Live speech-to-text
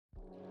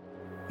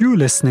You're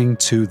listening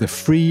to the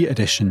free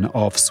edition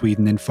of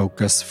Sweden in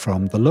Focus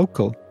from The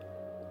Local.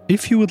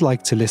 If you would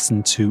like to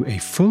listen to a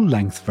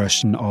full-length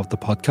version of the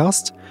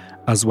podcast,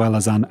 as well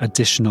as an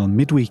additional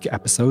midweek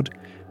episode,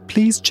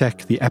 please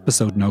check the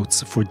episode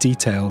notes for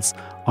details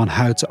on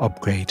how to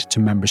upgrade to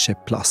Membership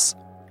Plus.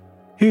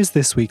 Here's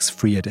this week's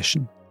free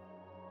edition.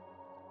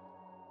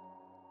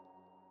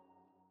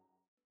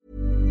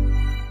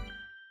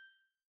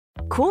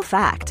 Cool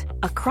fact,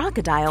 a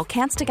crocodile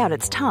can't stick out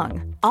its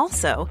tongue.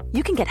 Also,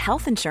 you can get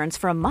health insurance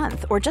for a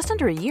month or just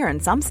under a year in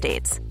some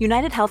states.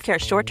 United Healthcare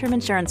short-term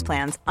insurance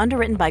plans,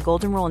 underwritten by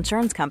Golden Rule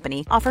Insurance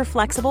Company, offer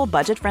flexible,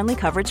 budget-friendly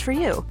coverage for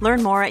you.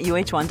 Learn more at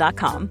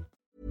uh1.com.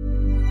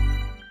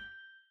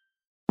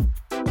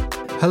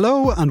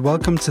 Hello and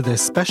welcome to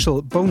this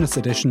special bonus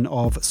edition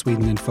of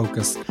Sweden in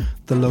Focus,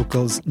 The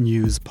Local's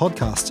news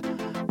podcast.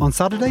 On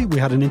Saturday, we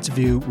had an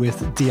interview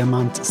with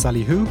Diamant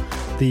Salihu,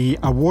 the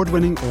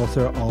award-winning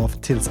author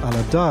of Tills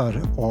alla dör,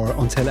 or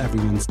Until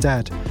Everyone's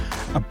Dead,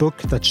 a book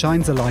that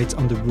shines a light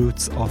on the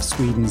roots of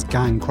Sweden's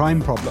gang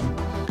crime problem.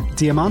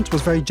 Diamant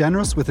was very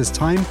generous with his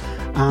time,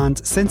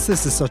 and since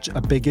this is such a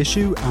big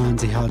issue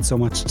and he had so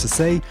much to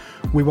say,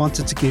 we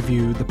wanted to give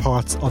you the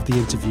parts of the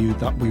interview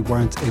that we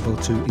weren't able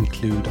to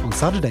include on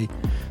Saturday.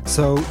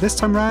 So this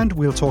time round,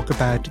 we'll talk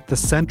about the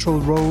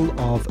central role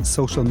of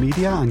social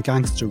media and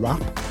gangster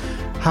rap,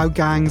 how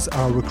gangs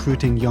are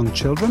recruiting young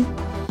children,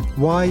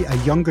 why a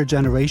younger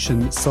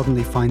generation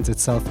suddenly finds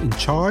itself in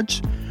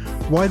charge,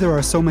 why there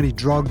are so many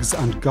drugs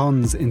and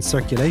guns in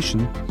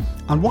circulation,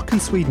 and what can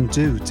Sweden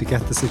do to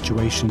get the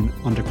situation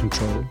under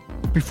control.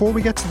 Before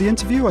we get to the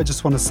interview, I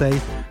just want to say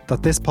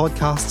that this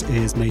podcast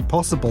is made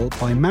possible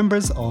by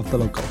members of The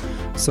Local.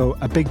 So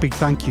a big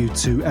thank you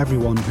to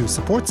everyone who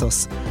supports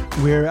us.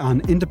 We're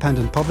an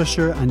independent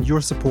publisher and your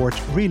support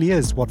really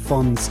is what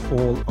funds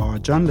all our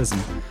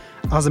journalism.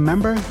 As a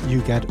member,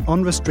 you get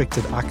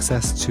unrestricted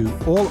access to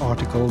all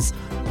articles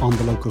on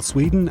The Local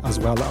Sweden, as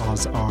well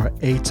as our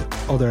 8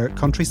 other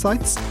country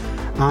sites.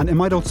 And it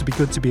might also be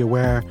good to be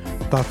aware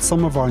that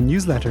some of our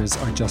newsletters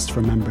are just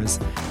for members,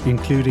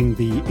 including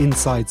the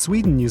Inside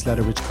Sweden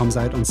newsletter, which comes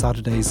out on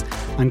Saturdays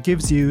and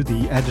gives you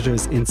the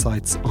editor's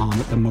insights on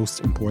the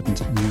most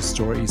important news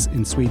stories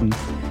in Sweden.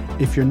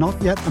 If you're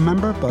not yet a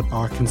member but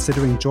are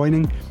considering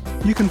joining,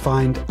 you can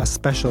find a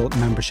special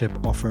membership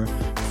offer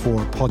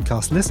for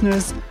podcast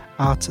listeners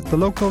at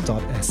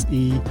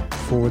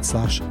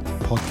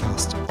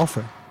thelocal.se/podcast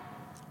offer.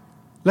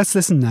 Let's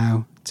listen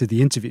now to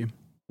the interview.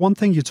 One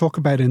thing you talk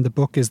about in the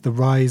book is the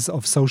rise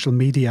of social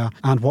media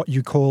and what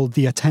you call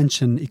the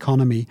attention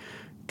economy.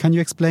 Can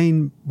you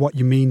explain what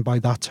you mean by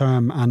that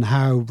term and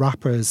how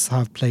rappers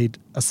have played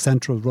a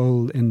central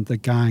role in the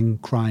gang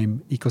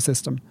crime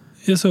ecosystem?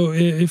 Yeah, so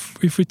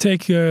if we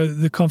take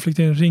the conflict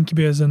in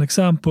Rinkeby as an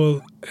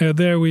example,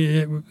 there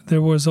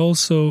was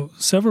also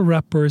several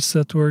rappers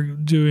that were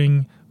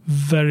doing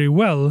very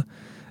well.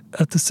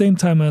 At the same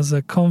time as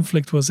the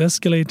conflict was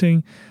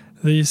escalating,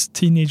 these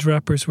teenage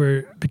rappers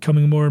were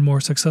becoming more and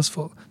more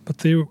successful. But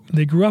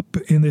they grew up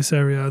in this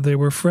area. They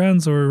were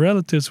friends or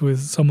relatives with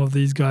some of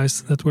these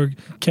guys that were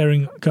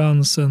carrying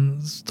guns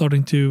and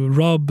starting to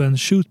rob and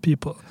shoot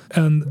people.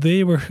 And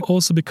they were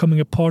also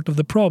becoming a part of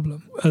the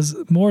problem. As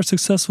more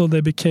successful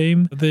they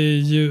became, they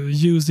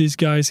used these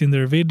guys in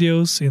their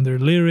videos, in their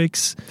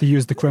lyrics. They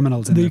used the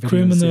criminals in their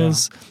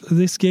videos. Yeah.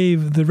 This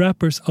gave the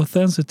rappers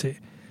authenticity.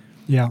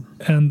 Yeah.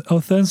 And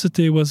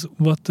authenticity was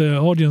what the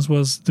audience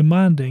was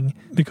demanding,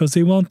 because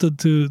they wanted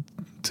to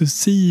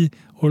see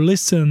or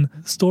listen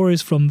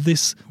stories from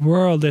this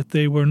world that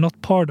they were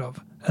not part of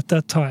at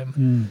that time.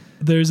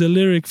 There's a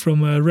lyric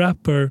from a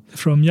rapper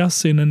from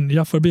Yasin and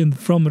Jaffar Bin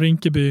from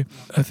Rinkeby.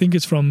 I think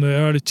it's from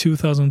early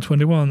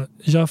 2021.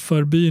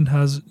 Jaffar Bin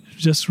has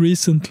just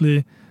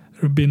recently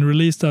been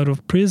released out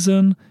of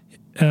prison,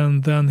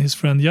 and then his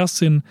friend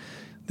Yasin,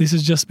 this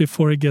is just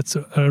before he gets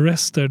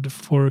arrested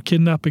for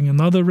kidnapping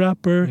another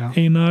rapper,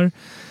 Einar.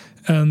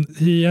 And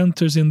he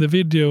enters in the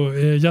video,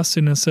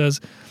 Yasin, and says,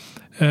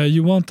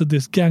 you wanted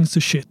this gangster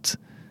shit,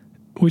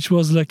 which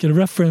was like a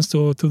reference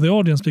to the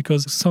audience,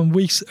 because some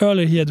weeks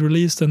earlier he had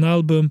released an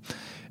album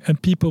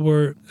and people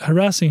were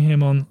harassing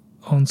him on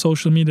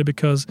social media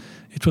because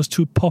it was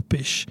too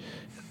popish,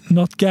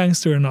 not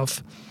gangster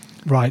enough.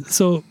 Right.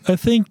 So I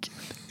think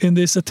in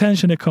this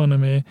attention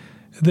economy,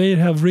 they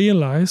have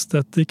realized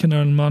that they can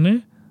earn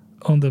money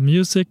on the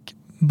music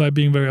by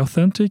being very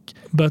authentic,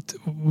 but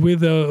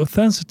with the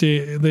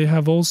authenticity they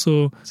have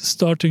also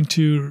starting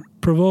to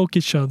provoke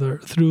each other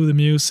through the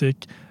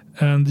music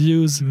and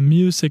use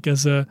music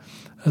as a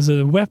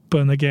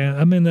weapon again.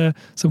 I mean,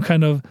 some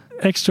kind of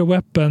extra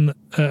weapon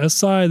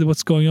aside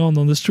what's going on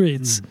the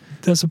streets.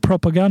 There's a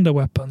propaganda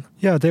weapon.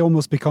 Yeah, they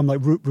almost become like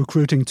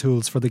recruiting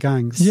tools for the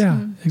gangs.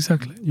 Yeah,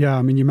 exactly. Yeah,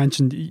 I mean, you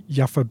mentioned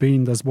Jaffar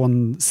Bin. There's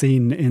one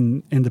scene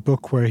in the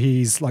book where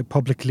he's like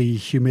publicly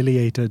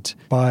humiliated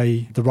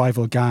by the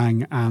rival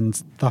gang,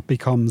 and that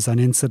becomes an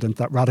incident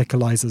that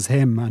radicalizes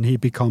him, and he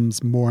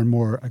becomes more and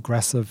more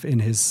aggressive in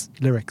his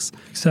lyrics.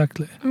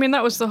 Exactly. I mean,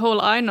 that was the whole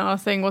Einar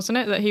thing, wasn't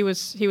it? That he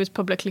was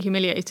publicly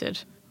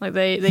humiliated Like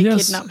they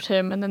kidnapped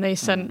him, and then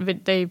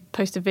they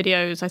posted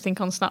videos, I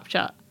think, on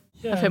Snapchat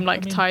of him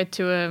tied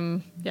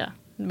to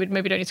We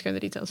maybe don't need to go into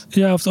the details.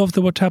 Yeah,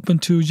 after what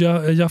happened to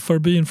Jafar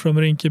Bin from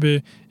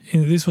Rinkeby,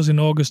 this was in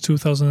August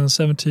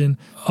 2017,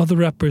 other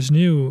rappers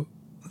knew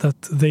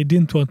that they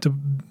didn't want to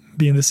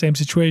be in the same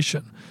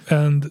situation.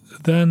 And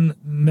then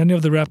many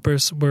of the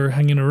rappers were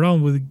hanging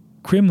around with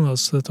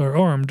criminals that are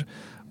armed,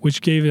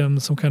 which gave them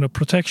some kind of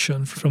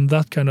protection from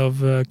that kind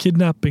of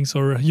kidnappings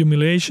or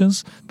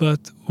humiliations.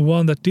 But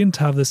one that didn't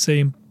have the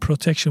same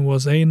protection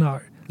was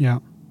Einar. Yeah.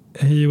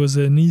 He was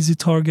an easy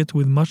target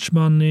with much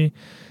money,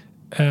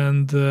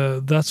 and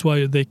that's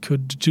why they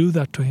could do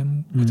that to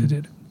him, what they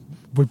did.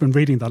 We've been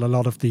reading that a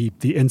lot of the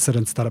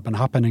incidents that have been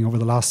happening over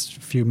the last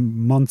few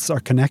months are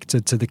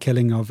connected to the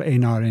killing of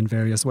Einar in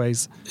various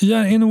ways.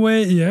 Yeah, in a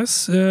way,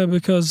 yes,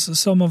 because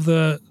some of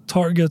the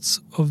targets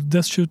of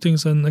death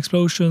shootings and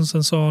explosions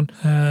and so on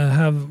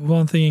have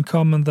one thing in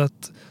common,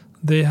 that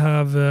they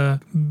have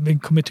been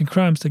committing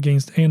crimes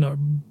against Einar.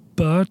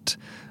 But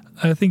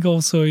I think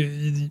also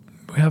we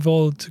have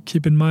all to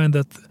keep in mind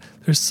that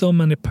there's so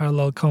many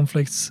parallel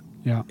conflicts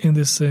in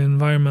this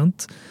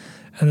environment,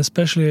 and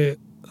especially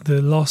the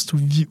last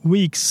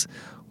weeks,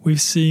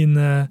 we've seen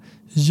a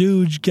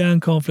huge gang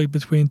conflict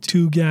between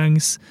two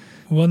gangs.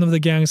 One of the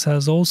gangs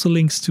has also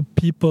links to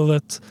people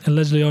that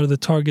allegedly are the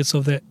targets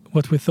of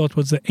what we thought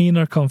was the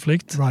Einar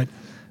conflict. Right.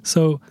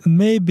 So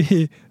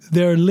maybe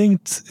they're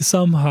linked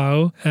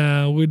somehow.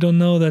 We don't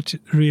know that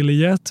really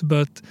yet,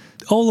 but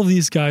all of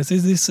these guys,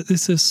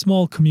 it's a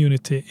small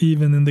community,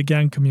 even in the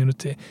gang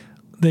community.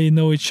 They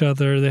know each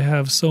other. They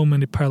have so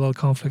many parallel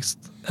conflicts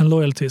and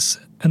loyalties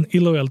and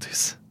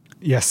illoyalties.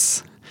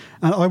 Yes.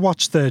 And I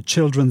watch the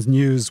children's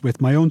news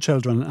with my own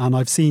children, and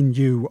I've seen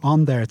you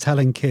on there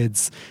telling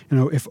kids,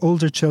 if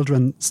older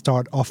children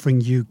start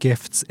offering you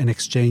gifts in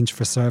exchange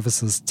for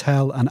services,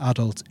 tell an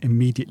adult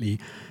immediately,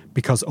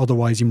 because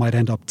otherwise you might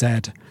end up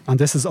dead. And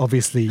this is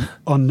obviously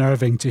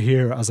unnerving to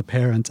hear as a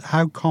parent.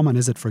 How common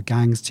is it for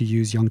gangs to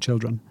use young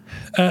children?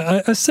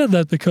 I said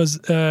that because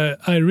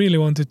I really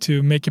wanted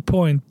to make a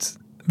point,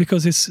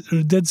 because it's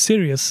dead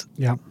serious.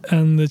 Yeah.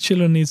 And the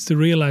children needs to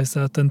realize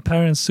that, and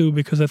parents too,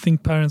 because I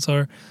think parents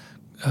are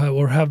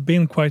or have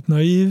been quite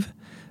naive,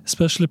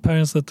 especially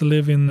parents that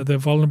live in the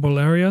vulnerable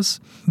areas.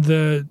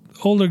 The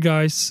older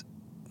guys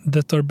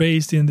that are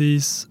based in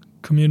these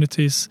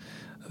communities,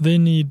 they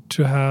need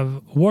to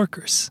have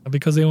workers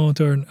because they want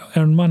to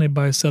earn money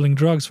by selling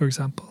drugs, for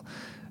example.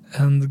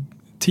 And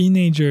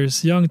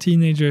young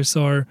teenagers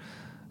are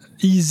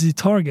easy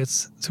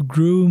targets to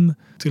groom,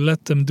 to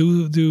let them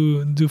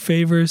do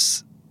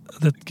favors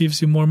that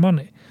gives you more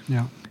money.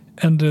 Yeah.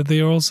 And they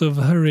are also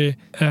very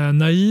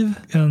naive.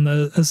 And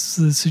as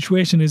the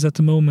situation is at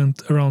the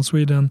moment around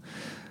Sweden,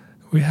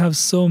 we have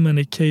so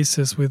many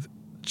cases with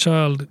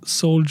child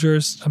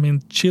soldiers,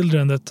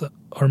 children that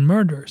are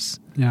murderers.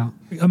 Yeah.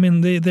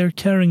 They're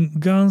carrying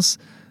guns.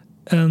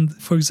 And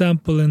for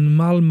example, in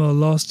Malmö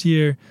last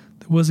year,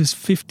 there was this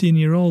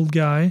 15-year-old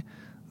guy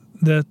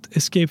that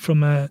escaped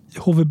from a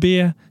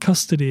HVB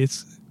custody.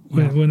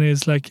 When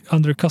he's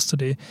under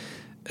custody,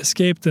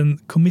 escaped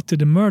and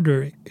committed a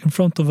murder in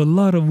front of a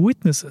lot of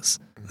witnesses.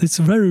 It's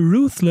very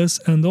ruthless,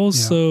 and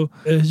also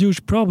a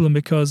huge problem,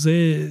 because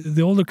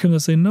the older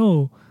criminals, they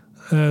know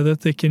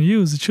that they can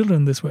use the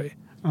children this way.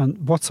 And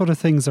what sort of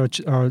things are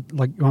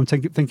I'm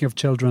thinking of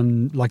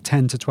children like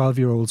 10 to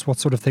 12-year-olds, what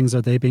sort of things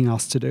are they being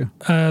asked to do?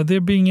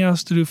 They're being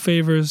asked to do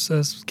favors,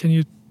 as can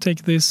you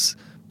take this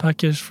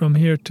package from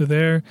here to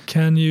there?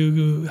 Can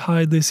you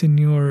hide this in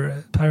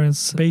your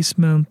parents'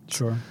 basement?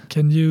 Sure.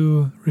 Can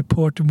you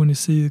report when you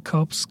see the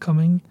cops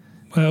coming?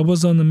 I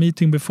was on a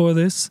meeting before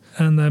this,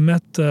 and I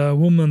met a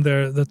woman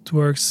there that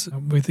works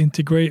with an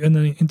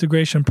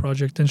integration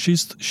project, and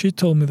she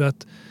told me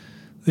that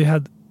they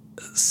had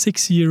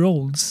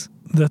 6-year-olds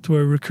that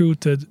were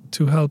recruited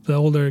to help the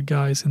older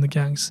guys in the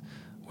gangs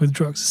with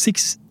drugs.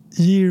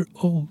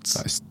 6-year-olds.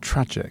 That's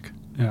tragic.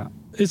 Yeah.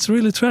 It's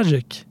really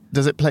tragic.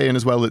 Does it play in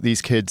as well that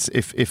these kids,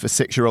 if a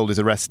 6-year-old is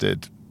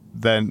arrested,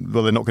 then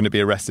they're not going to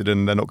be arrested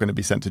and they're not going to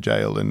be sent to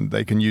jail, and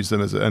they can use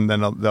them and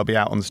then they'll be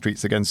out on the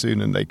streets again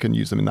soon, and they can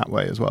use them in that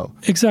way as well?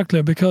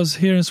 Exactly, because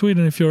here in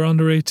Sweden, if you're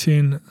under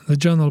 18, the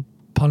general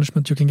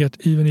punishment you can get,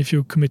 even if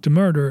you commit a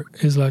murder,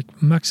 is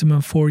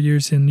maximum 4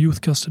 years in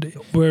youth custody.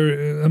 Where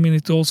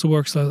it also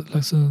works like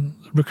a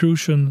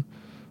recruitment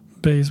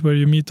base where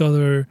you meet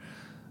other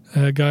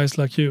guys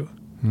like you.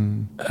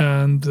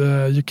 And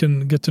you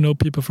can get to know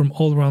people from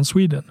all around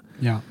Sweden.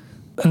 Yeah.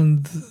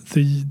 And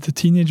the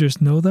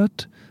teenagers know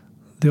that.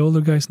 The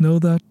older guys know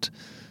that.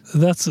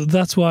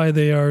 That's why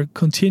they are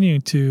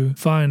continuing to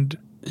find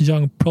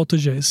young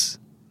proteges.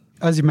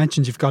 As you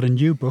mentioned, you've got a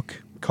new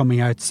book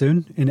coming out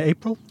soon in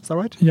April. Is that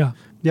right? Yeah.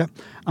 Yeah.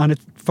 And it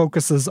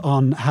focuses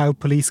on how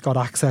police got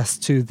access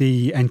to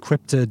the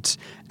encrypted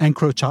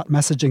EncroChat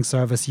messaging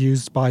service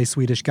used by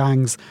Swedish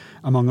gangs,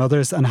 among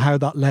others, and how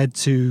that led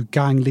to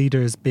gang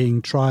leaders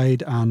being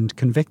tried and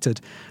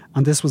convicted.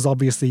 And this was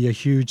obviously a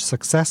huge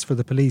success for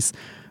the police.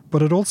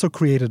 but it also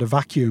created a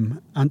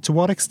vacuum. And to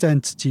what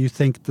extent do you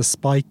think the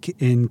spike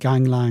in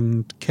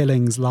gangland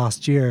killings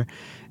last year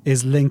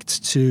is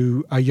linked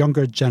to a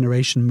younger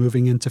generation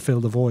moving in to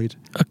fill the void?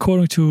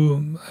 According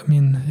to,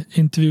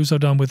 interviews are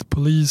done with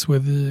police,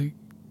 with the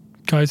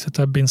guys that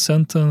have been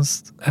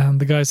sentenced and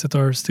the guys that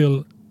are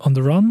still on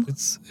the run.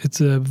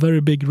 It's a very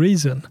big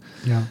reason.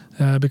 Yeah.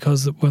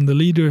 Because when the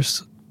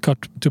leaders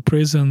got to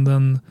prison,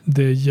 then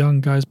the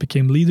young guys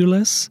became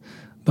leaderless,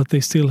 but they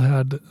still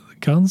had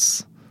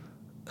guns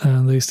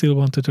and they still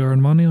wanted to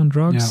earn money on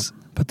drugs.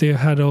 Yeah. But they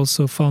had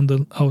also found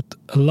out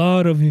a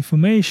lot of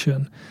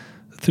information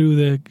through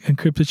the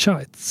encrypted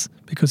chats.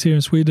 Because here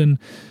in Sweden,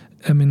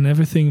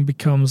 everything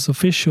becomes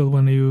official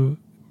when you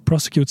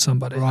prosecute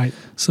somebody. Right.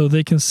 So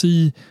they can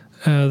see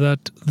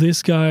that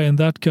this guy and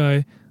that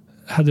guy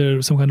had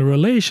some kind of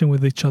relation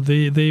with each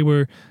other. They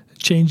were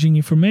changing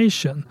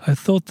information. I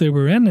thought they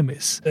were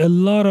enemies. A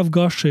lot of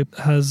gossip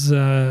has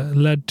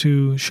led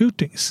to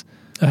shootings.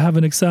 I have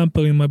an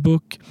example in my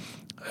book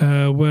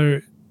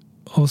where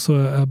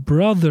also a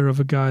brother of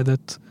a guy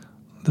that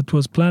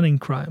was planning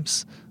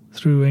crimes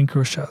through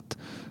EncroChat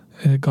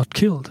got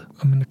killed.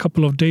 A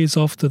couple of days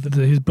after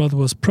his brother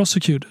was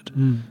prosecuted.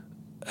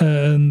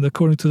 And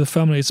according to the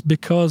family, it's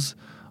because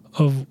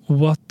of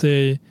what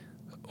they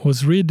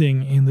was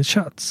reading in the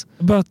chats.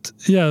 But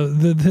yeah,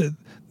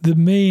 the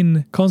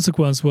main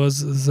consequence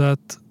was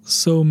that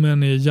so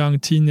many young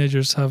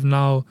teenagers have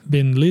now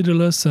been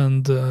leaderless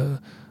and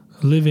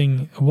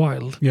living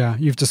wild. Yeah,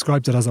 you've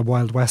described it as a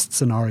Wild West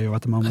scenario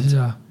at the moment.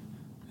 Yeah.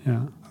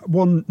 Yeah.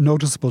 One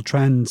noticeable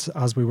trend,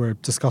 as we were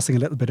discussing a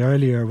little bit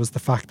earlier, was the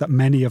fact that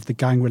many of the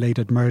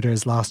gang-related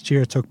murders last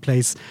year took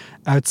place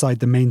outside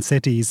the main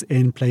cities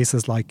in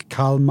places like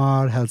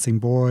Kalmar,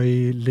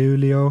 Helsingborg,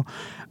 Luleå.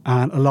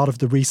 And a lot of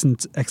the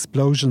recent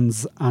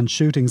explosions and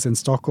shootings in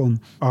Stockholm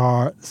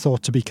are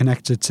thought to be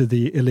connected to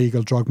the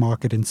illegal drug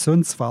market in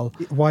Sundsvall.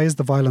 Why is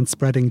the violence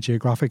spreading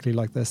geographically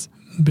like this?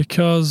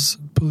 Because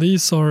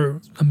police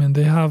are,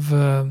 they have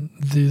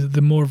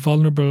the more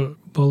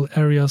vulnerable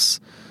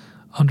areas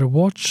under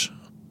watch,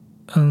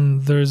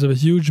 and there is a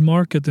huge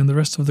market in the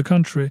rest of the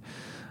country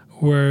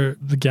where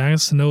the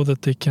gangs know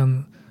that they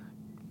can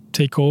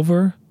take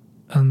over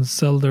and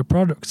sell their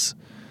products,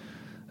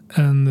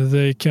 and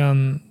they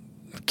can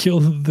kill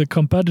the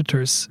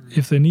competitors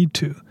if they need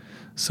to.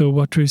 So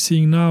what we're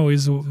seeing now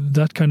is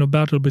that kind of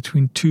battle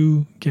between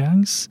two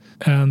gangs,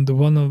 and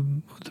one of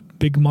the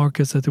big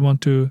markets that they want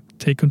to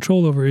take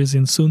control over is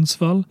in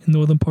Sundsvall, in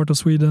northern part of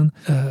Sweden,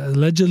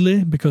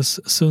 allegedly, because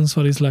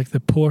Sundsvall is like the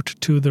port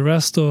to the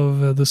rest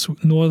of the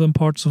northern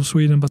parts of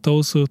Sweden, but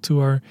also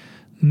to our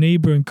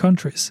neighboring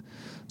countries.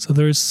 So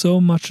there is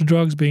so much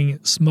drugs being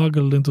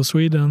smuggled into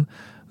Sweden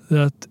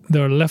that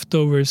there are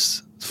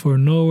leftovers for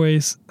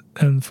Norway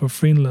and for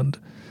Finland.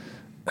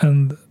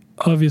 And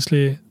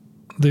obviously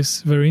this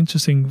is very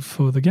interesting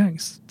for the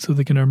gangs, so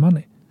they can earn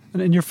money.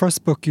 And in your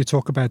first book, you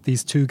talk about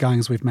these two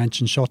gangs we've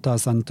mentioned,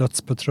 Shottaz and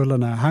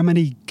Dödspatrullerna. How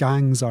many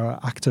gangs are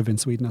active in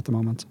Sweden at the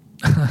moment?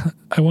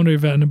 I wonder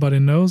if anybody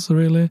knows,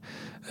 really.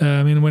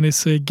 When they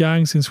say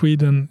gangs in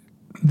Sweden,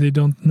 they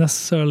don't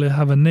necessarily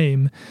have a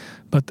name,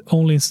 but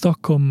only in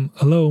Stockholm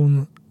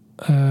alone,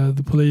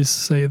 the police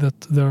say that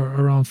there are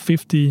around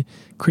 50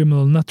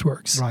 criminal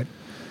networks. Right.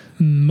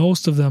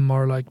 Most of them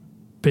are like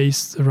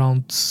based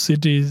around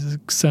city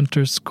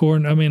centers,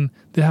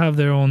 they have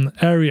their own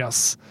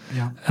areas.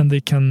 Yeah. And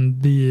they can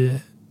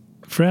be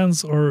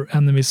friends or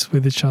enemies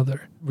with each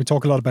other. We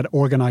talk a lot about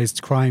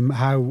organised crime.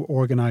 How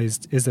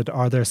organised is it?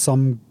 Are there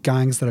some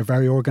gangs that are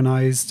very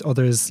organised,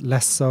 others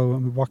less so?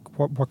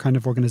 What kind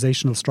of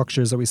organisational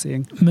structures are we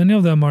seeing? Many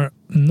of them are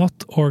not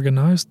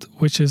organised,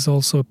 which is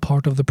also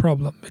part of the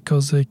problem,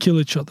 because they kill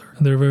each other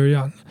and they're very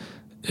young.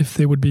 If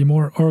they would be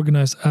more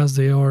organised as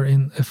they are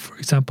for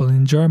example,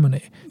 in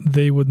Germany,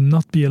 they would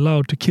not be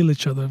allowed to kill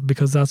each other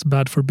because that's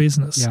bad for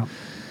business. Yeah.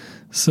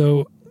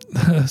 So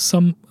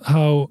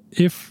somehow,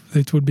 if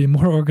it would be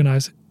more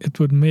organized, it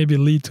would maybe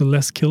lead to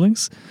less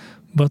killings,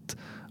 but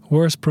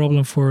worse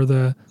problem for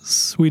the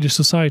Swedish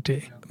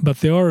society. But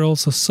there are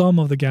also some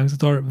of the gangs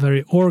that are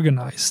very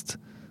organized,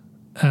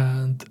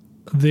 and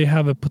they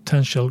have a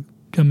potential,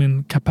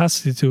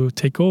 capacity to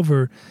take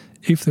over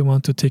if they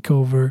want to take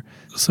over.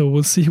 So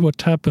we'll see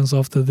what happens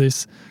after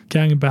this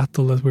gang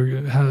battle that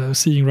we're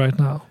seeing right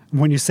now.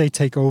 When you say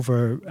take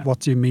over, what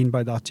do you mean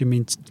by that? Do you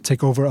mean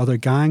take over other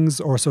gangs,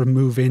 or sort of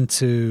move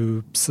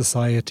into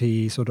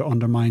society, sort of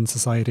undermine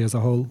society as a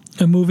whole?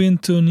 And move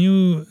into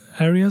new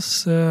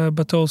areas,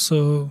 but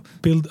also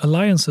build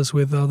alliances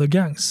with other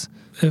gangs.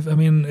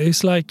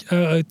 It's like,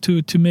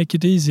 to make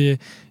it easy,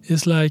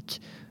 it's like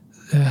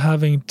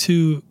having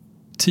two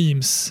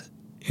teams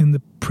in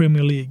the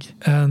Premier League,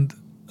 and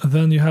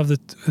then you have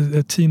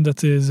the team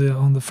that is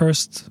on the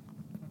first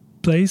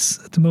place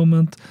at the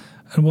moment,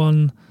 and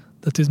one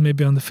that is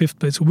maybe on the fifth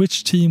place.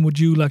 Which team would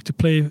you like to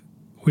play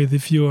with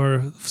if you are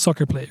a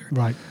soccer player?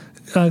 Right.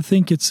 I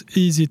think it's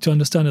easy to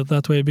understand it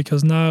that way,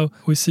 because now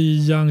we see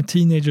young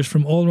teenagers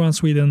from all around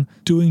Sweden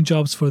doing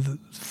jobs for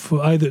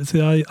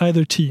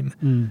either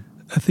team.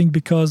 I think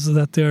because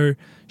that they're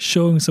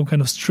showing some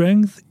kind of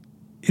strength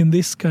in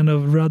this kind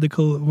of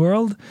radical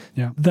world,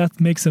 that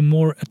makes them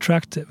more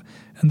attractive.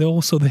 And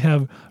they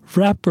have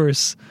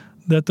rappers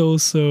that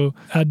also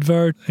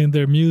advert in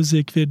their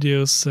music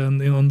videos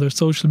and on their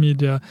social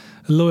media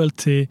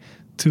loyalty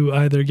to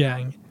either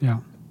gang. Yeah.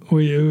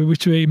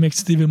 Which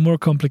makes it even more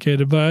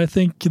complicated. But I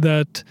think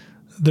that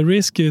the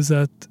risk is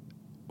that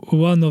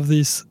one of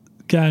these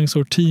gangs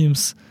or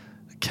teams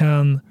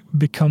can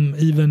become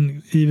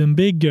even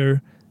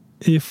bigger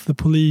if the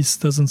police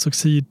doesn't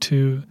succeed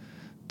to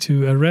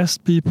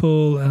arrest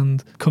people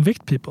and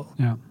convict people.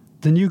 Yeah.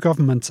 The new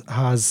government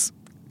has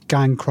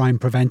gang crime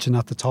prevention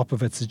at the top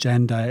of its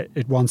agenda.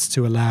 It wants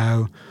to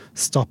allow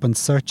stop and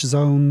search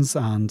zones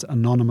and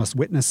anonymous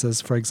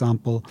witnesses, for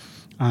example.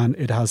 And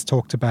it has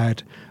talked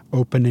about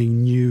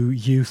opening new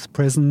youth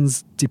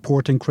prisons,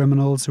 deporting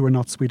criminals who are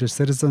not Swedish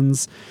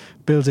citizens,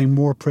 building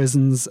more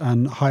prisons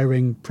and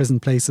hiring prison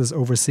places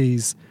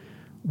overseas.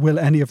 Will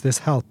any of this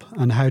help?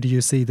 And how do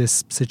you see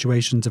this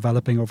situation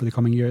developing over the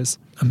coming years?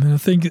 I mean, I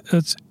think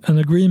it's an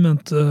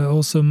agreement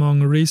also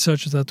among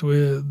researchers that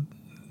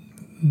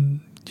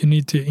you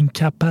need to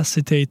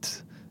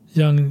incapacitate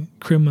young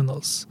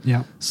criminals.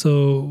 Yeah.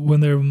 So when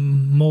they're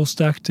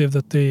most active,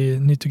 that they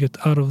need to get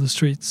out of the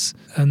streets.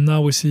 And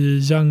now we see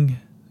young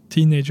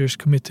teenagers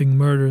committing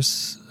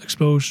murders,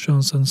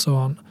 explosions, and so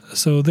on.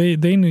 So they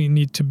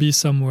need to be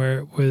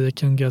somewhere where they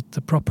can get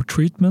the proper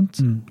treatment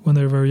when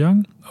they're very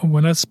young.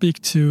 When I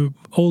speak to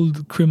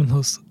old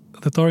criminals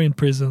that are in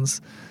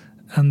prisons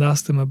and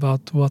ask them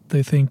about what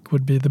they think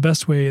would be the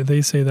best way,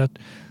 they say that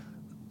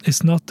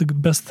it's not the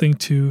best thing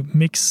to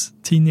mix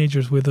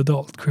teenagers with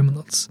adult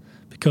criminals,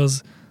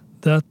 because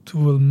that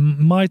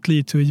might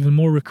lead to even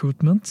more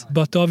recruitment.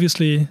 But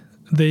obviously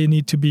they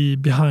need to be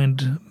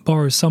behind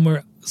bars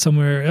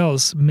somewhere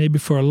else, maybe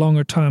for a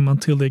longer time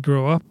until they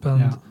grow up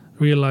and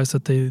realize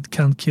that they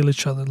can't kill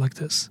each other like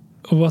this.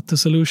 What the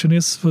solution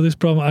is for this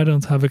problem, I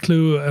don't have a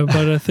clue,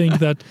 but I think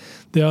that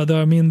there are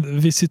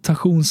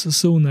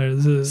visitationszoner,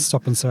 the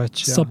stop and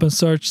search. Stop and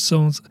search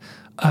zones.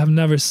 I have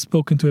never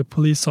spoken to a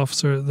police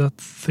officer that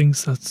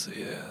thinks that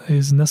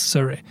is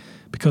necessary,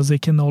 because they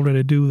can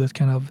already do that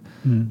kind of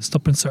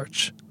stop and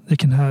search. They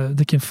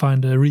can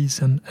find a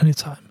reason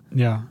anytime.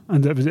 Yeah,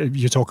 and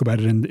you talk about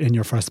it in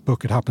your first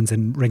book. It happens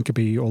in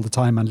Rinkeby all the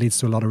time and leads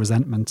to a lot of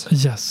resentment.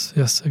 Yes,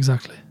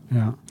 exactly.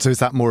 Yeah. So is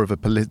that more of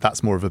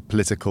that's more of a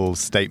political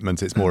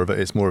statement? It's more of a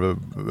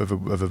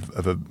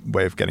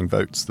way of getting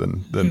votes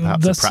than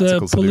perhaps that's a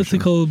practical solution. That's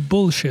political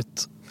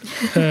bullshit.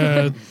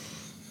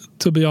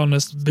 To be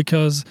honest,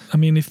 because I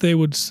mean, if they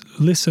would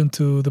listen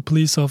to the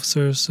police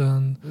officers,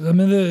 and I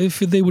mean, if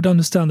they would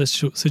understand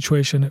this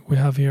situation we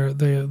have here,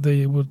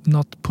 they would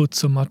not put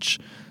so much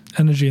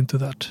energy into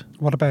that.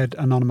 What about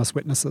anonymous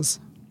witnesses?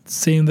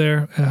 Same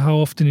there. How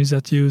often is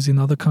that used in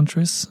other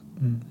countries?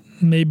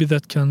 Maybe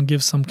that can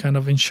give some kind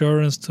of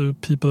insurance to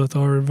people that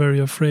are very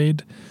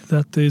afraid.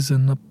 That is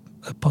a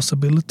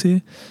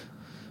possibility,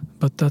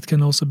 but that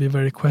can also be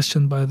very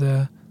questioned by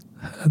the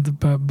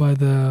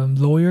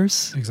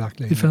lawyers,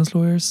 defense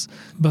lawyers.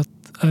 But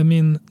I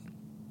mean,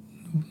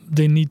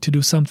 they need to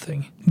do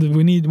something.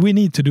 We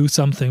need to do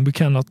something. We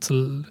cannot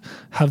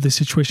have this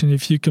situation.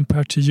 If you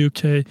compare to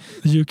UK,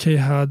 the UK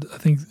had, I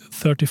think,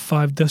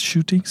 35 death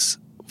shootings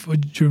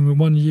during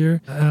 1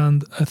 year,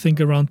 and I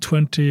think around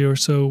 20 or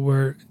so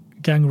were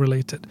gang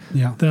related.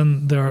 Yeah.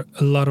 Then there are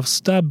a lot of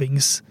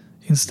stabbings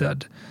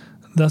instead.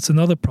 That's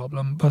another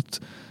problem. But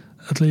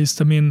at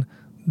least, I mean,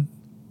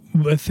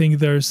 I think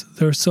there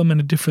are so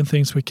many different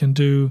things we can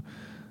do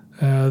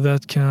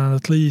that can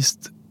at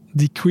least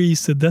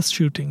decrease the death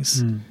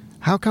shootings.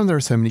 How come there are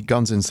so many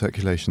guns in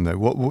circulation, though?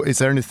 What is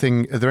there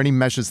anything? Are there any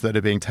measures that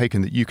are being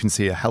taken that you can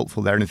see are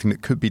helpful? There anything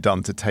that could be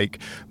done to take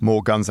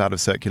more guns out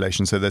of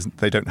circulation so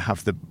they don't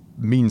have the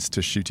means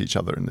to shoot each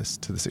other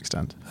to this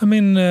extent? I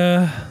mean,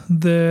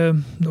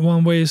 the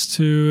one way is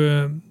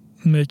to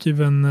make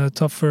even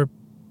tougher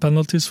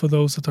penalties for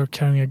those that are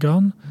carrying a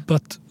gun,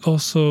 but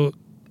also,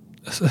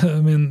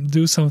 I mean,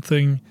 do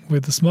something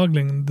with the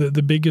smuggling.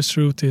 The biggest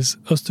route is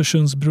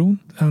Östersundsbron.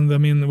 And I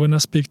mean, when I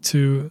speak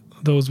to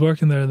those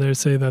working there, they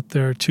say that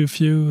there are too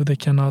few, they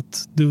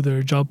cannot do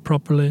their job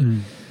properly.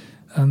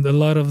 And a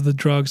lot of the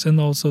drugs and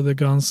also the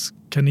guns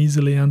can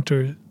easily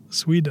enter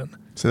Sweden.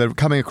 So they're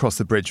coming across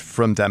the bridge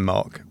from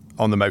Denmark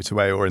on the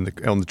motorway or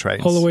on the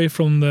trains? All the way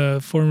from the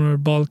former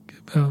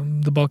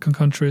the Balkan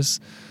countries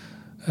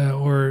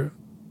or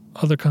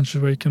other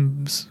countries where you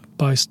can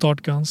buy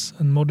start guns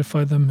and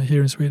modify them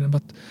here in Sweden.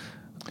 But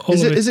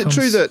is it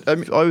true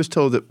that I was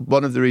told that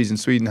one of the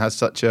reasons Sweden has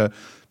such a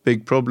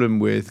big problem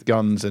with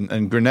guns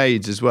and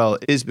grenades as well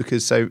is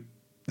because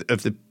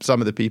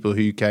some of the people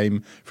who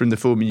came from the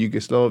former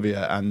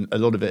Yugoslavia, and a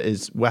lot of it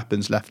is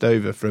weapons left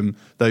over from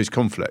those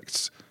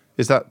conflicts.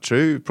 Is that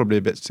true? Probably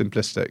a bit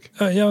simplistic.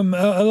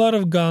 A lot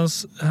of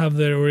guns have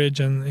their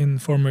origin in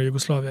former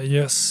Yugoslavia,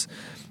 yes.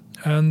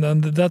 And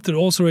that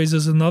also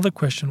raises another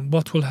question.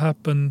 What will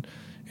happen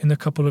in a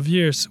couple of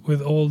years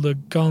with all the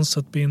guns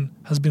that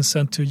has been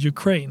sent to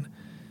Ukraine?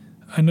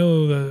 I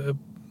know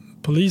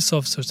police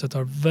officers that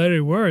are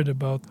very worried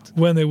about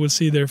when they will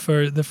see the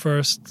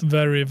first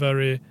very,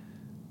 very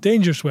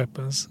dangerous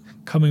weapons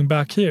coming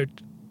back here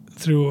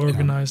through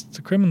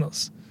organized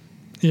criminals.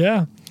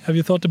 Yeah. Have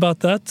you thought about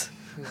that?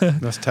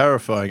 That's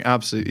terrifying.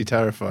 Absolutely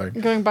terrifying.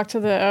 Going back to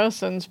the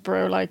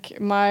Öresundsbro,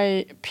 like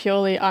my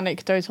purely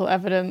anecdotal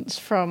evidence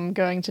from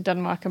going to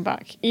Denmark and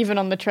back, even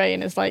on the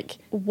train, is like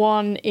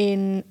 1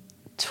 in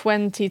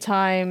 20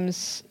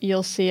 times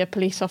you'll see a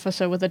police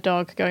officer with a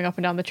dog going up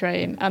and down the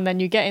train, and then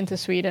you get into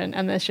Sweden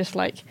and there's just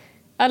like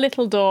a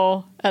little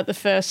door at the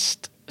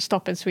first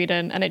stop in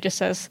Sweden, and it just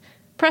says,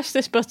 press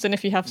this button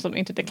if you have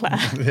something to declare.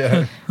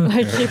 Yeah.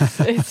 Like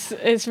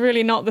it's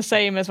really not the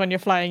same as when you're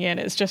flying in.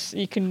 It's just,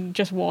 you can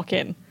just walk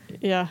in.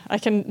 Yeah, I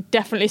can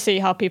definitely see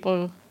how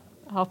people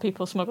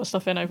smuggle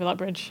stuff in over that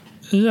bridge.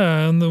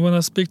 Yeah, and when I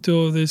speak to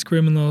all these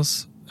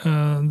criminals,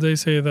 they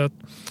say that,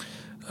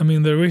 I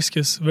mean, the risk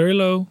is very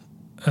low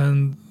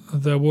and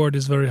the reward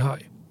is very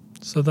high.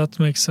 So that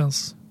makes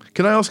sense.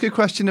 Can I ask you a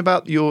question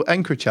about your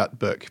EncroChat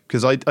book?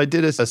 Because I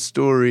did a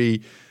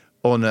story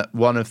on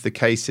one of the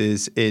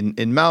cases in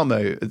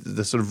Malmö,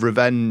 the sort of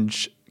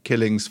revenge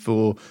killings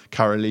for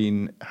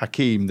Caroline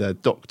Hakim, the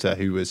doctor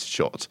who was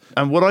shot.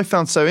 And what I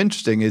found so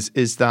interesting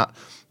is that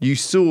you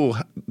saw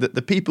that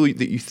the people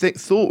that you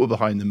thought were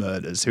behind the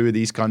murders, who are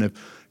these kind of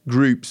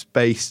groups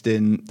based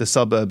in the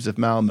suburbs of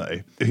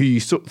Malmö, who you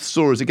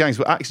saw as a gangs,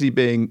 were actually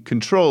being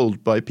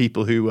controlled by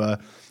people who were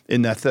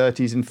in their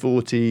 30s and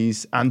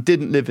 40s and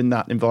didn't live in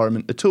that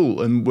environment at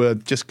all and were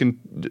just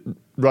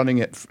running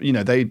it. You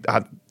know,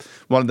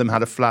 one of them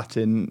had a flat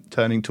in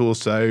Turning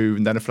Torso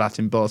and then a flat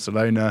in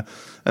Barcelona.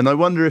 And I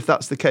wonder if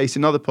that's the case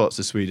in other parts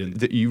of Sweden,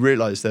 that you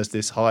realise there's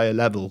this higher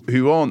level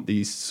who aren't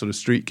these sort of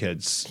street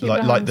kids,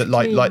 like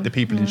the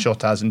people in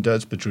Shottaz and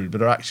Dödspatrul,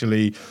 but are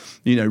actually,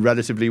 you know,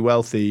 relatively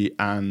wealthy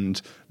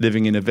and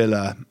living in a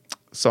villa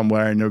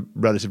somewhere in a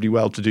relatively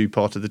well-to-do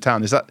part of the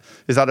town. Is that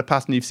a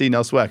pattern you've seen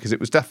elsewhere? Because it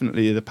was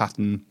definitely the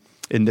pattern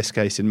in this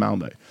case in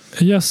Malmö.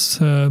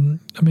 Yes, I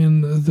mean,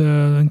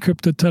 the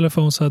encrypted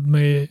telephones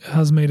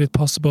has made it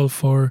possible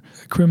for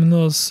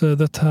criminals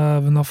that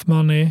have enough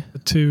money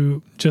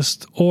to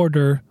just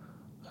order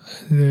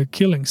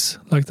killings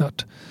like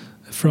that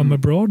from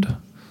abroad,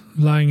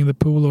 lying in the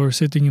pool or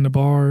sitting in a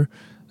bar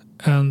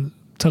and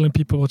telling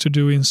people what to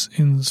do in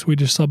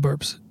Swedish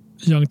suburbs,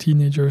 young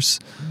teenagers.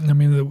 I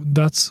mean,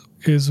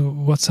 is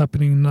what's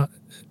happening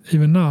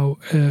even now.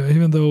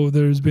 Even though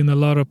there's been a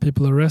lot of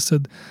people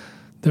arrested,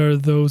 there are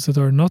those that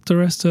are not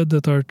arrested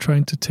that are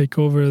trying to take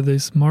over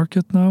this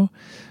market now.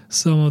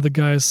 Some of the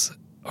guys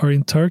are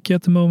in Turkey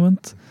at the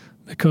moment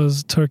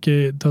because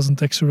Turkey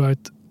doesn't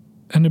extradite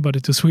anybody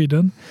to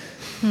Sweden.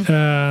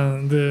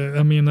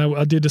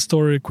 I did a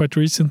story quite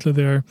recently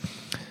there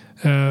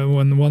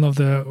when one of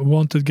the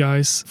wanted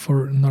guys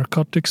for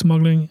narcotic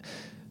smuggling,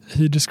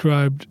 he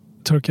described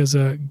Turkey as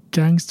a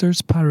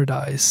gangster's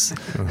paradise.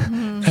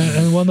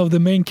 And one of the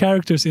main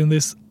characters in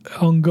this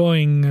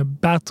ongoing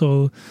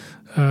battle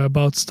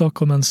about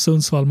Stockholm and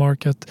Sundsvall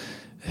market,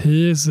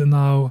 he's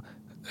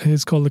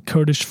called the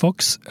Kurdish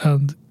Fox,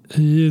 and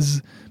he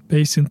is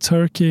based in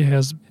Turkey. He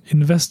has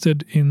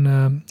invested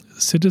in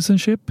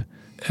citizenship.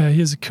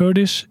 He is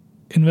Kurdish,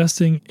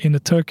 investing in a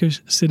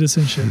Turkish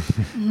citizenship.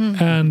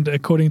 And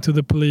according to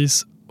the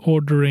police,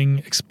 ordering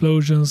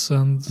explosions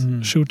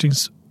and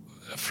shootings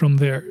from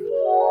there.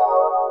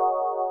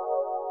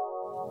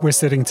 We're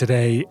sitting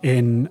today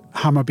in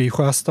Hammarby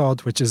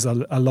Sjöstad, which is a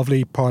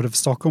lovely part of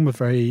Stockholm with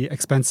very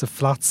expensive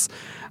flats.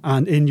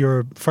 And in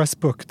your first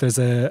book, there's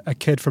a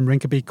kid from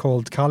Rinkeby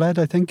called Khaled,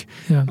 I think.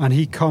 Yeah. And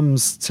he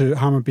comes to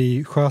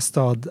Hammarby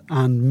Sjöstad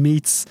and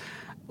meets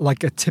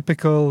like a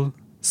typical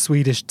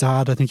Swedish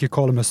dad. I think you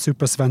call him a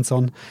super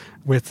Svensson,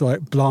 with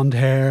like blonde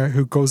hair,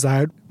 who goes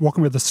out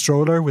walking with a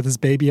stroller with his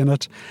baby in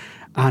it.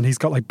 And he's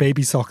got like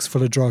baby socks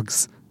full of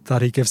drugs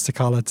that he gives to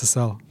Khaled to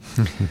sell.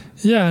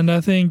 Yeah, and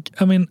I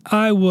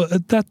was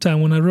at that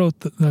time when I wrote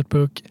that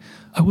book,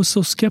 I was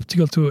so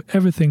skeptical to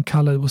everything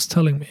Khaled was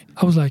telling me.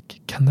 I was like,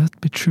 can that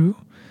be true?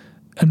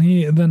 And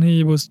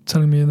he was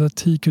telling me that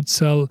he could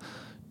sell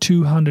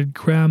 200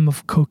 grams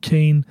of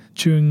cocaine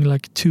during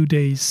like 2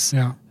 days.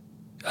 Yeah.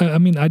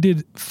 I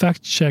did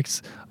fact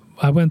checks.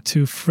 I went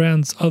to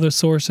friends, other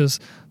sources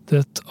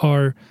that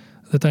I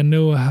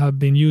know have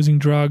been using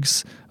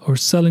drugs or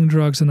selling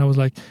drugs, and I was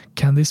like,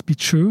 can this be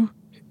true?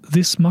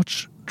 This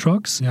much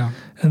drugs? Yeah.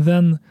 And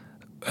then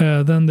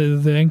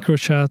the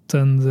EncroChat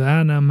and the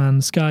Anam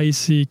and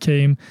SkyEasy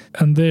came,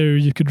 and there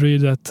you could read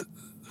that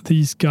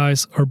these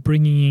guys are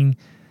bringing in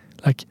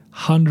like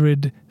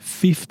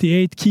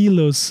 158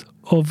 kilos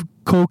of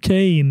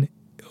cocaine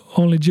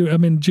only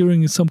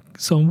during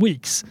some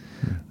weeks.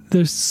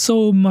 There's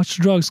so much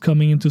drugs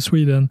coming into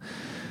Sweden,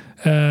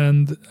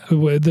 and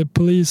the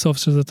police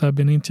officers that I've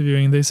been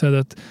interviewing, they said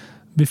that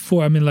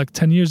before,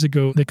 10 years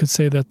ago, they could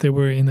say that they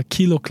were in a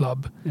kilo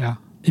club. Yeah.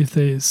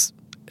 This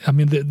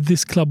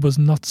club was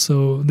not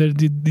so, they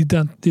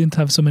didn't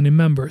have so many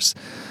members.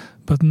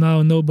 But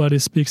now nobody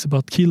speaks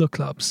about kilo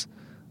clubs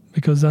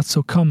because that's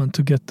so common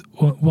to get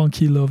 1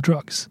 kilo of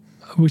drugs.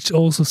 which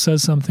also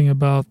says something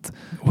about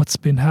what's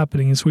been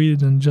happening in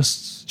Sweden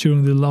just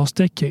during the last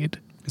decade.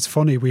 It's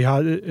funny,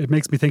 it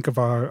makes me think of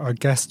our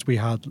guest we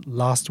had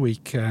last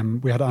week.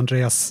 We had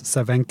Andreas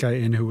Cervenka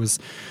in, who was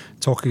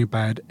talking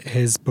about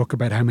his book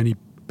about how many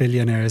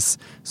billionaires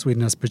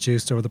Sweden has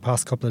produced over the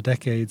past couple of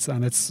decades,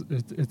 and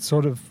it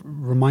sort of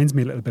reminds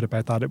me a little bit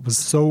about that. It was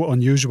so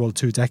unusual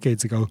 2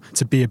 decades ago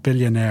to be a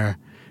billionaire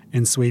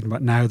in Sweden,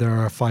 but now there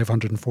are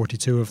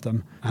 542 of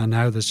them, and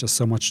now there's just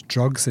so much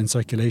drugs in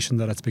circulation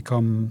that it's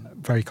become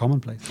very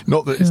commonplace.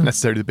 Not that it's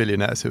necessarily the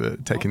billionaires who are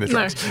taking the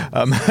drugs,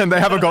 and they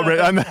haven't got rid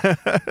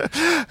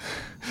of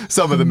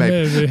some of them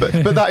maybe.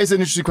 But that is an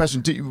interesting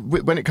question.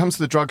 When it comes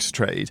to the drugs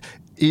trade,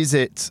 is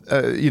it,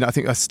 I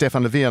think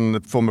Stefan Löfven,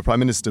 the former Prime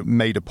Minister,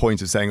 made a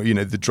point of saying,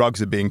 the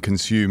drugs are being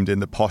consumed in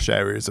the posh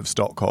areas of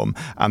Stockholm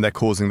and they're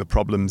causing the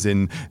problems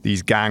in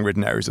these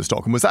gang-ridden areas of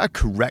Stockholm. Was that a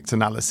correct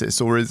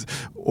analysis, or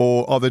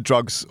are the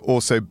drugs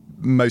also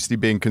mostly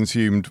being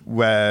consumed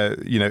where,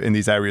 in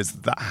these areas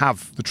that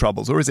have the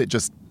troubles, or is it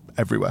just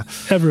everywhere?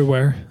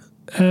 Everywhere.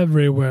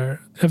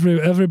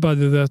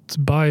 Everybody that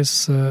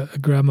buys a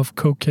gram of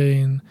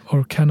cocaine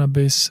or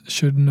cannabis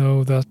should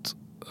know that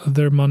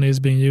their money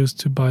is being used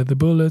to buy the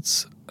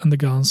bullets and the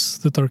guns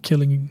that are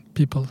killing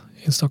people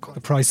in Stockholm.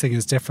 The pricing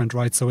is different,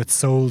 right? So it's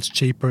sold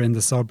cheaper in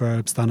the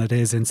suburbs than it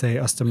is in, say,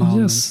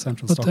 Östermalm in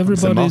central Stockholm. But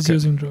everybody is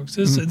using drugs.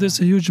 There's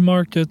a huge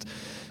market.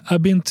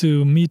 I've been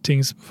to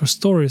meetings for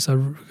stories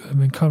I've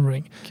been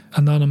covering.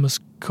 Anonymous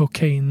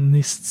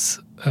cocainists.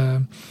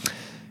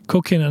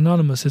 Cocaine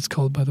Anonymous, it's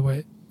called, by the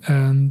way.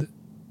 And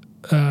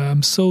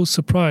I'm so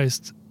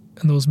surprised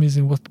in those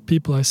meetings what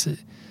people I see.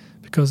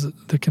 Because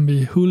there can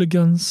be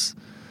hooligans,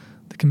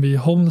 there can be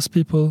homeless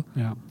people,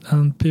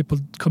 and people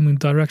coming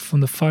direct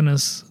from the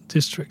finance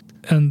district.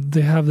 And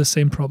they have the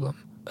same problem,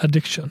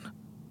 addiction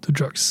to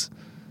drugs.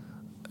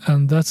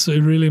 And that's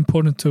really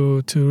important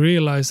to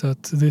realize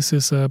that this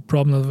is a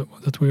problem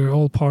that we're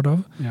all part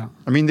of. Yeah.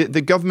 I mean,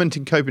 the government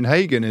in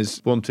Copenhagen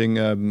is wanting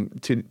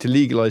to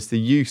legalise the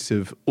use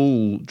of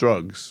all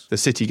drugs. The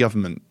city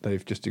government,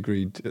 they've just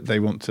agreed, they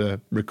want to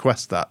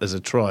request that as a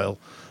trial.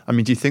 I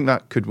mean, do you think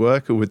that could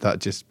work, or would that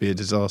just be a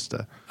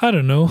disaster? I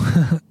don't know.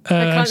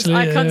 I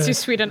can't see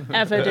Sweden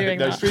ever doing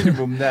that. Sweden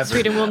will never.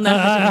 Sweden will never.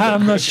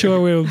 I'm not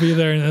sure we will be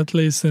there, at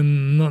least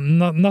in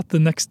not the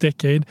next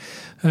decade.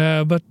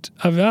 But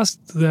I've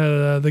asked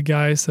the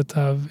guys that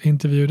have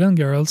interviewed, and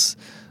girls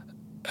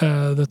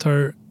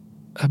that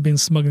have been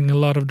smuggling a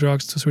lot of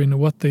drugs to Sweden,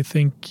 what they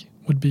think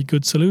would be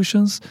good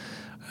solutions.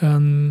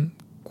 And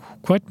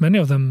quite many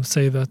of them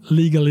say that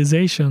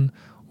legalization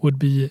would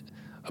be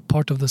a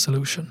part of the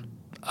solution.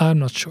 I'm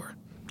not sure.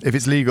 If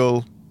it's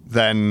legal,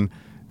 then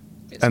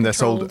they're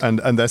sold and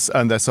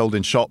they're sold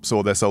in shops,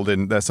 or they're sold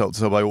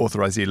by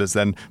authorized dealers,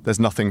 then there's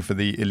nothing for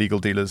the illegal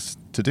dealers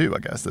to do. I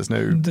guess there's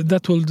no.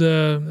 That will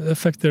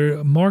affect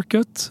their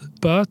market,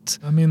 but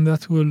I mean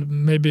that will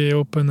maybe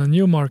open a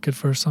new market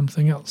for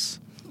something else.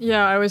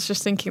 Yeah, I was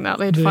just thinking that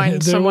they'd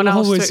find someone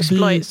else to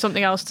exploit,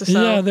 something else to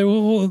sell. Yeah, there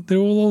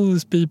will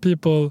always be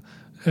people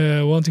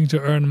wanting to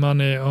earn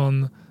money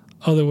on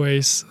other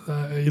ways,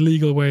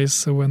 illegal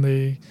ways, when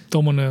they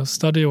don't want to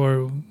study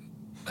or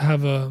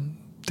have a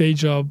day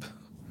job.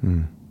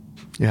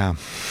 Yeah,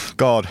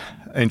 God,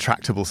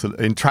 intractable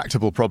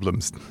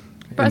problems,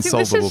 but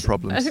insolvable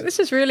problems. I think this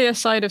is really a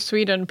side of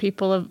Sweden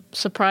people are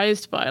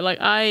surprised by. Like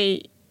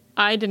I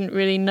didn't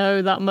really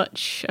know that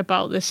much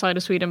about this side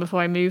of Sweden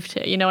before I moved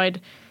here.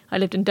 I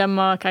lived in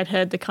Denmark. I'd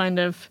heard the kind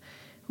of,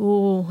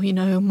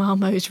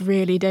 Malmö's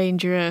really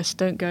dangerous.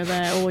 Don't go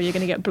there, or you're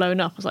going to get blown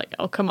up. I was like,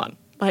 oh, come on.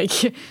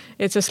 Like,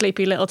 it's a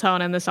sleepy little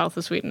town in the south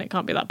of Sweden. It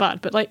can't be that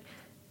bad. But, like,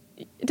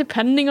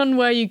 depending on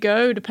where you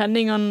go,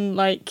 depending on,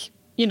 like,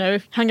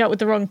 hang out with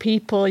the wrong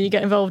people, you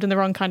get involved in the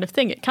wrong kind of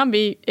thing, it can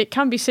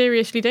be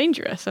seriously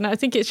dangerous. And I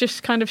think it's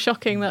just kind of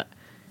shocking that,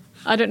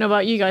 I don't know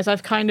about you guys,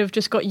 I've kind of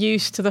just got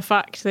used to the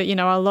fact that,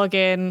 I'll log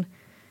in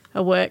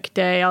a work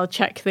day, I'll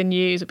check the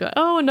news, I'll be like,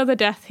 oh, another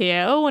death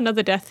here.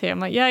 I'm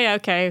like, yeah,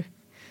 okay.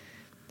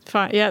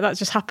 Fine. Yeah, that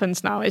just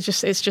happens now. It's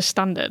just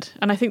standard.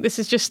 And I think this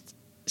is just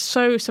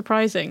so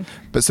surprising.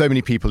 But so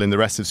many people in the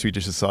rest of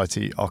Swedish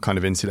society are kind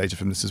of insulated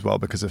from this as well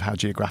because of how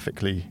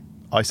geographically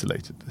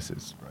isolated this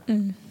is.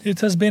 Right? It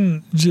has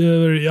been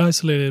very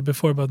isolated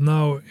before, but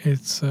now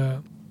it's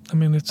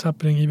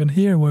happening even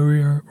here where we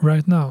are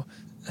right now.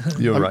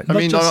 You're right. I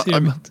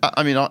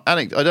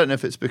don't know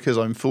if it's because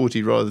I'm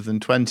 40 rather than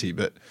 20,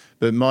 but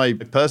my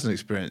personal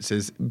experience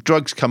is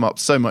drugs come up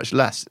so much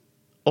less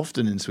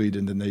often in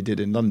Sweden than they did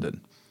in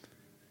London.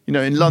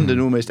 In London,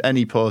 almost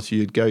any party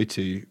you'd go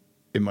to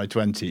in my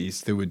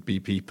 20s, there would be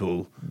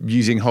people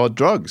using hard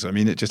drugs. I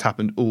mean, it just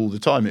happened all the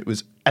time. It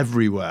was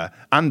everywhere.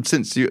 And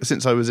since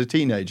I was a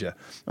teenager.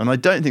 And I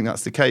don't think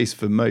that's the case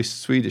for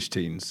most Swedish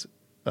teens.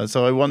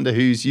 So I wonder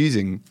who's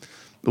using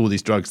all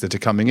these drugs that are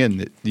coming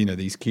in,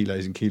 these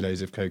kilos and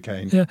kilos of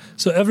cocaine. Yeah,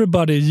 so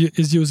everybody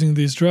is using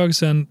these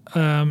drugs. And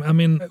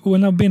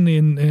when I've been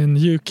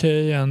in UK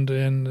and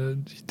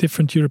in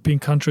different European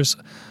countries,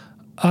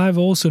 I've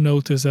also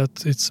noticed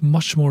that it's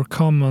much more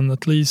common,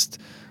 at least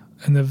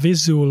in a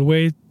visual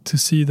way to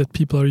see that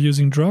people are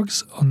using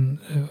drugs on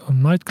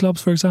nightclubs,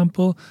 for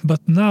example. But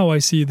now I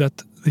see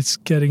that it's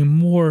getting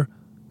more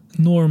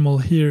normal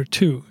here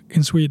too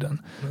in Sweden.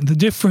 The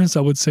difference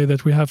I would say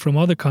that we have from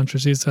other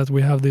countries is that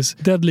we have this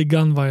deadly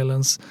gun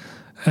violence,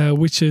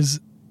 which is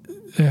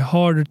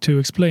harder to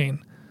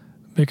explain,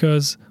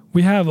 because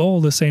we have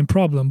all the same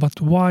problem,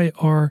 but why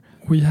are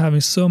we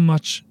having so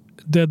much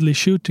deadly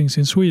shootings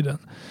in Sweden?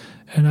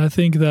 And I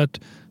think that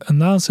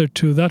an answer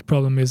to that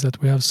problem is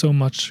that we have so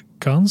much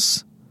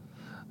guns,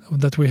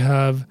 that we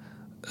have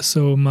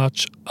so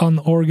much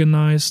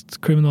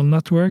unorganized criminal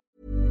network.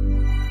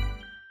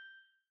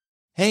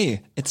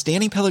 Hey, it's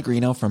Danny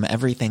Pellegrino from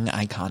Everything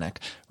Iconic.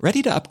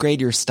 Ready to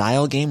upgrade your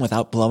style game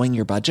without blowing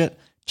your budget?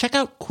 Check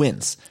out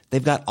Quince.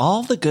 They've got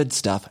all the good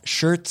stuff,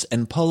 shirts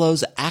and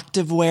polos,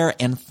 activewear,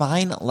 and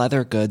fine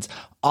leather goods,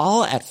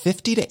 all at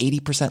 50 to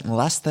 80%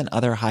 less than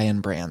other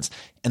high-end brands.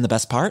 And the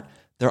best part?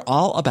 They're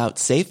all about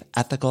safe,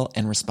 ethical,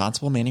 and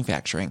responsible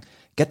manufacturing.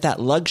 Get that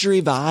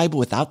luxury vibe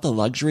without the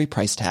luxury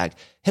price tag.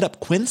 Hit up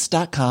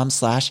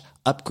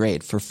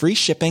quince.com/upgrade for free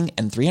shipping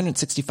and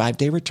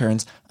 365-day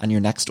returns on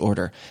your next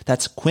order.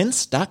 That's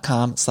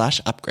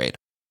quince.com/upgrade.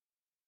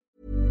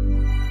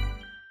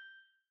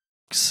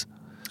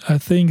 I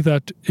think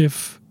that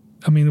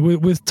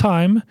with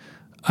time,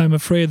 I'm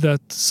afraid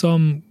that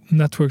some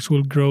networks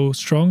will grow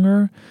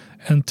stronger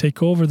and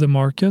take over the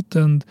market,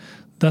 and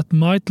that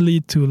might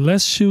lead to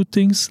less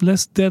shootings,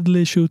 less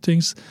deadly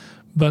shootings,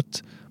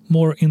 but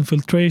more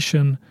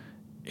infiltration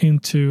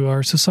into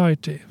our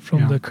society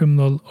from the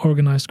criminal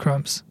organized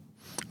crimes.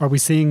 Are we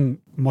seeing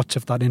much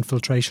of that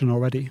infiltration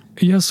already?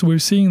 Yes, we're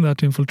seeing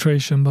that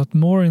infiltration, but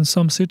more in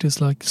some cities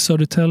like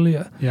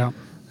Södertälje,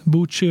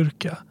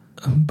 Botkyrka.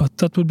 But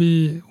that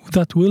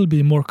will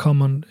be more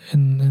common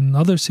in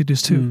other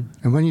cities too.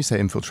 And when you say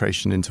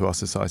infiltration into our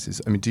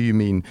societies, do you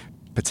mean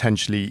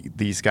potentially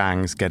these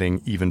gangs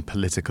getting even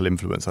political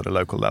influence at a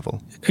local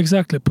level?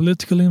 Exactly,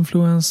 political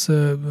influence,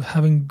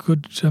 having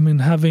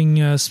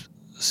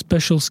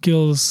special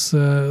skills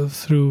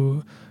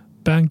through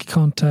bank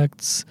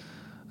contacts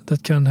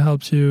that can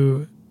help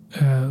you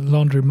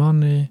launder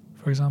money,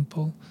 for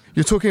example.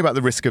 You're talking about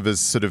the risk of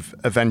us sort of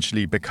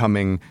eventually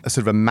becoming a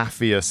sort of a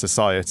mafia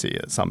society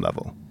at some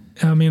level.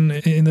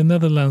 In the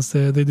Netherlands,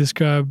 they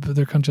describe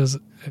their country as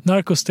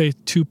narco state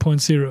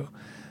 2.0.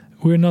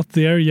 We're not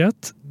there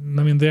yet.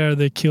 There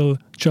they kill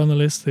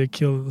journalists, they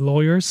kill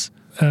lawyers,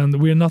 and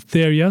we're not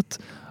there yet.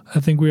 I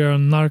think we are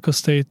on narco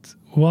state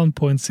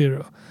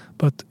 1.0.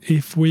 But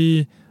if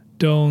we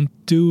don't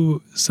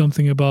do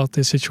something about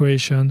the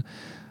situation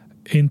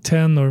in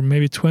 10 or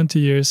maybe 20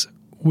 years,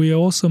 we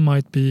also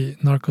might be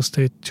narco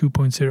state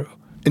 2.0.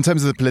 In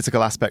terms of the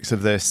political aspects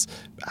of this,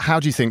 how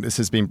do you think this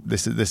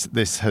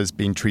has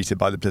been treated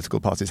by the political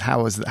parties?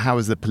 How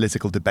has the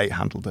political debate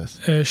handled this?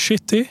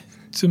 Shitty,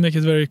 to make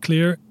it very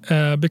clear,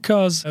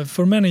 because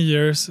for many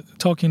years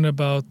talking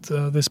about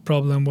this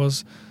problem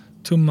was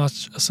too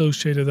much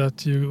associated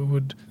that you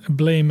would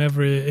blame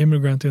every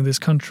immigrant in this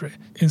country,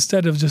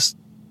 instead of just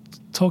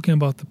talking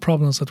about the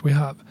problems that we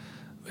have.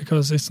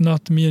 Because it's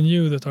not me and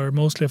you that are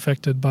mostly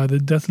affected by the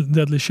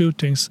deadly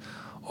shootings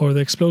or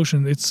the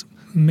explosion. It's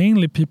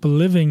mainly people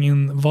living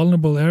in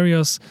vulnerable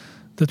areas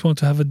that want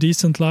to have a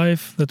decent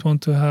life, that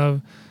want to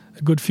have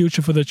a good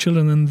future for their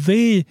children, and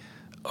they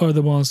are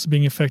the ones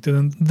being affected.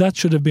 And that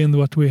should have been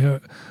what we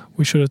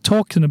should have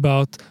talked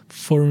about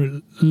for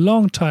a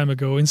long time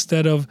ago,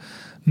 instead of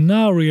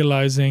now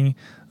realizing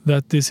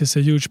that this is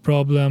a huge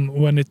problem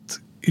when it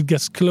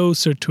gets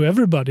closer to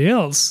everybody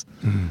else.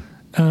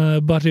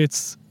 But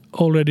it's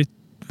already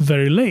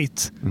very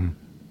late.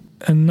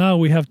 And now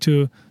we have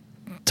to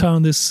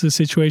turn this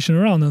situation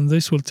around, and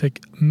this will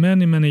take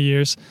many, many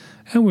years,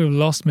 and we've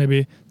lost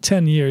maybe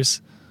 10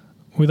 years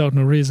without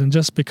no reason,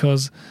 just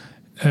because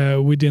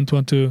we didn't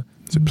want to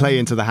play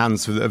into the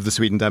hands of the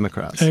Sweden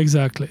Democrats.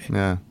 Exactly.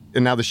 Yeah.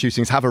 And now the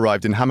shootings have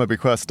arrived in Hammarby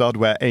Sjöstad,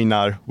 where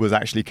Einar was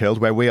actually killed,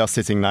 where we are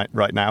sitting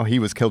right now. He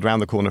was killed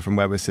round the corner from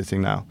where we're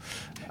sitting now.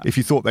 If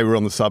you thought they were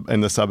in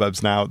the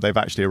suburbs now, they've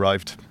actually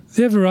arrived.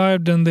 They have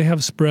arrived, and they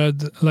have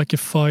spread like a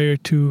fire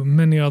to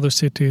many other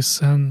cities,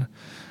 and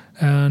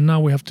now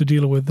we have to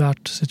deal with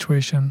that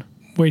situation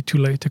way too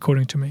late,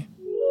 according to me.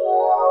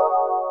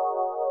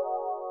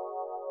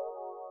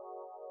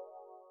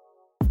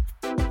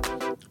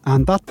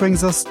 And that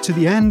brings us to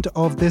the end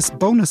of this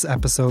bonus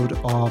episode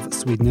of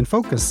Sweden in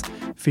Focus,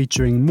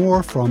 featuring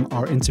more from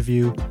our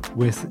interview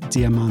with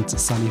Diamant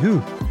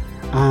Salihu.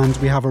 And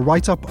we have a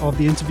write-up of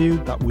the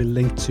interview that we'll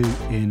link to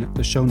in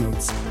the show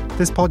notes.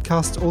 This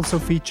podcast also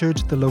featured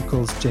the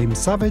locals James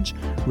Savage,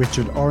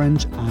 Richard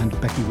Orange and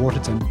Becky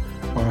Waterton.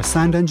 Our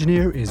sound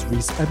engineer is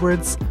Rhys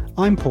Edwards.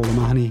 I'm Paul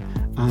O'Mahony,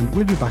 and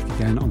we'll be back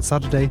again on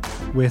Saturday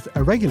with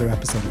a regular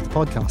episode of the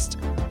podcast.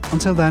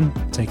 Until then,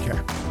 take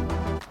care.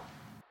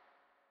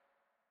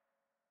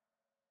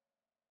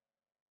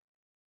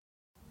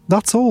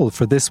 That's all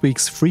for this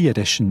week's free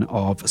edition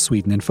of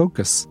Sweden in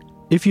Focus.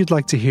 If you'd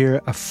like to hear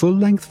a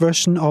full-length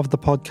version of the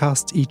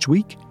podcast each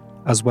week,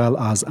 as well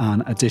as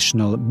an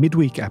additional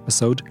midweek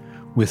episode,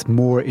 with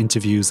more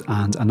interviews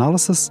and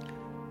analysis,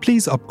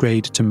 please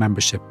upgrade to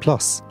Membership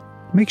Plus.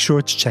 Make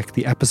sure to check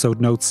the episode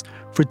notes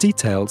for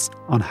details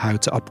on how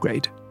to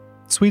upgrade.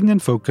 Sweden in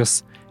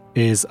Focus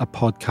is a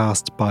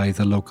podcast by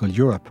The Local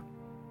Europe.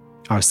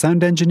 Our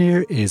sound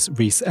engineer is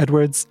Rhys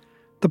Edwards.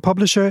 The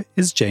publisher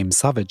is James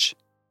Savage.